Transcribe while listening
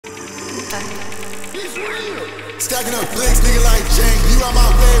He's real. Stacking up flicks, nigga, like Jenga. You on my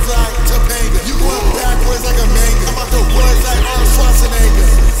wave like Topanga. You going backwards like a manga. I'm off the words like Arnold Schwarzenegger.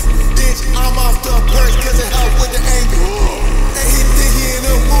 Bitch, I'm off the perks cause it help with the anger. And he think he in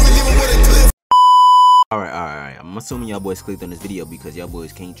a movie living with a clip. Alright. I'm assuming y'all boys clicked on this video because y'all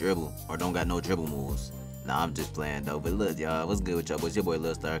boys can't dribble or don't got no dribble moves. Nah, I'm just playing though. But look, y'all, what's good with y'all boys? Your boy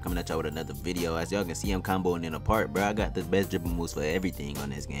Lil Star coming at y'all with another video. As y'all can see, I'm comboing in a part, bro. I got the best dribble moves for everything on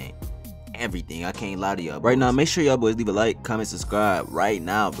this game. Everything. I can't lie to y'all. Right now, make sure y'all boys leave a like, comment, subscribe right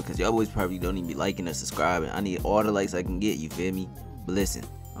now because y'all boys probably don't even be liking or subscribing. I need all the likes I can get, you feel me? But listen.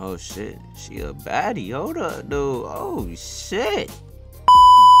 Oh shit, she a baddie. Hold up, dude. Oh shit.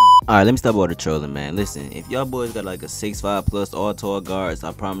 Alright, let me stop all the trolling, man. Listen, if y'all boys got like a 6'5 plus all tall guards,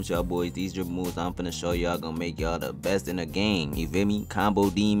 I promise y'all boys these dribble moves I'm finna show y'all gonna make y'all the best in the game. You feel me?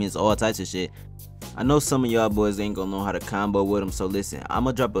 Combo demons, all types of shit. I know some of y'all boys ain't gonna know how to combo with them, so listen, I'm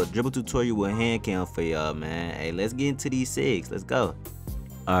gonna drop a dribble tutorial with handcam for y'all, man. Hey, let's get into these sigs. Let's go.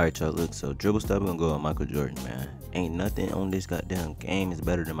 Alright, y'all, look, so dribble style, we're gonna go on Michael Jordan, man. Ain't nothing on this goddamn game is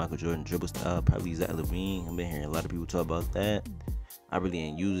better than Michael Jordan dribble style. Probably Zach Levine. I've been hearing a lot of people talk about that. I really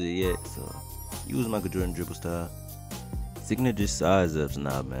ain't used it yet, so use Michael Jordan dribble style. Signature size ups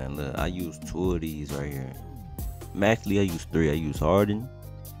now, man. Look, I use 2 of these right here. Maxly, I use 3. I use Harden,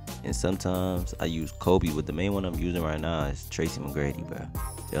 and sometimes I use Kobe. But the main one I'm using right now is Tracy McGrady, bro.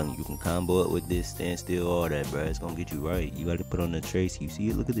 Telling you can combo it with this, stand still, all that, bro. It's gonna get you right. You gotta put on the Tracy. You see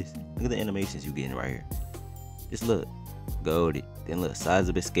it? Look at this. Look at the animations you getting right here. Just look. Golded. Then look, size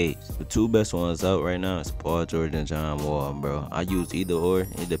of escapes. The 2 best ones out right now is Paul George and John Wall, bro. I use either or.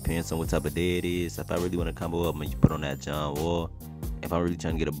 It depends on what type of day it is. If I really want to combo up, I'm gonna put on that John Wall. If I'm really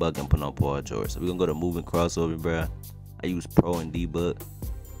trying to get a buck, I'm putting on Paul George. So we're gonna go to moving crossover, bro. I use Pro and D-Buck.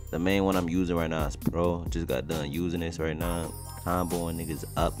 The main one I'm using right now is Pro. Just got done using this right now. Comboing niggas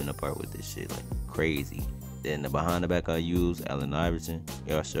up in the part with this shit like crazy. Then the behind the back I use Allen Iverson.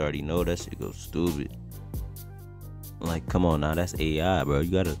 Y'all should already know that shit goes stupid. Like, come on now, that's AI, bro. You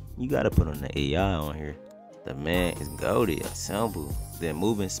gotta put on the AI on here. The man is goated, simple. Then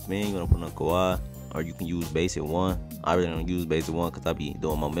moving spin, you wanna put on Kawhi, or you can use basic 1. I really don't use basic 1 because I be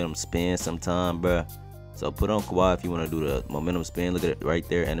doing momentum spin sometime, bro. So put on Kawhi if you wanna do the momentum spin. Look at it right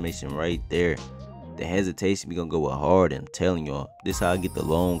there, animation right there. The hesitation, we gonna go with Harden. I'm telling y'all, this how I get the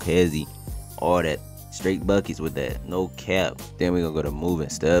long hezzy, all that. Straight buckets with that, no cap. Then we gonna go to moving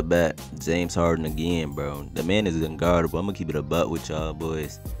step back. James Harden again, bro. The man is unguardable. I'm gonna keep it a buck with y'all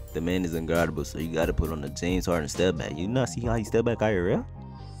boys. The man is unguardable, so you gotta put on the James Harden step back. You not see how he step back IRL?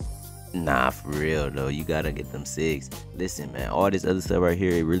 Nah, for real though. You gotta get them sigs. Listen, man, all this other stuff right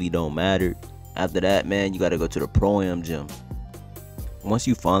here, it really don't matter. After that, man, you gotta go to the Pro-Am gym. Once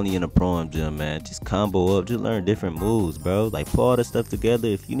you finally in a Pro-Am gym, man, just combo up, just learn different moves, bro. Like, put all the stuff together.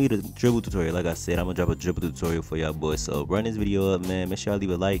 If you need a dribble tutorial, like I said, I'm gonna drop a dribble tutorial for y'all boys. So run this video up, man. Make sure y'all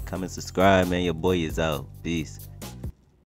leave a like, comment, subscribe, man. Your boy is out. Peace.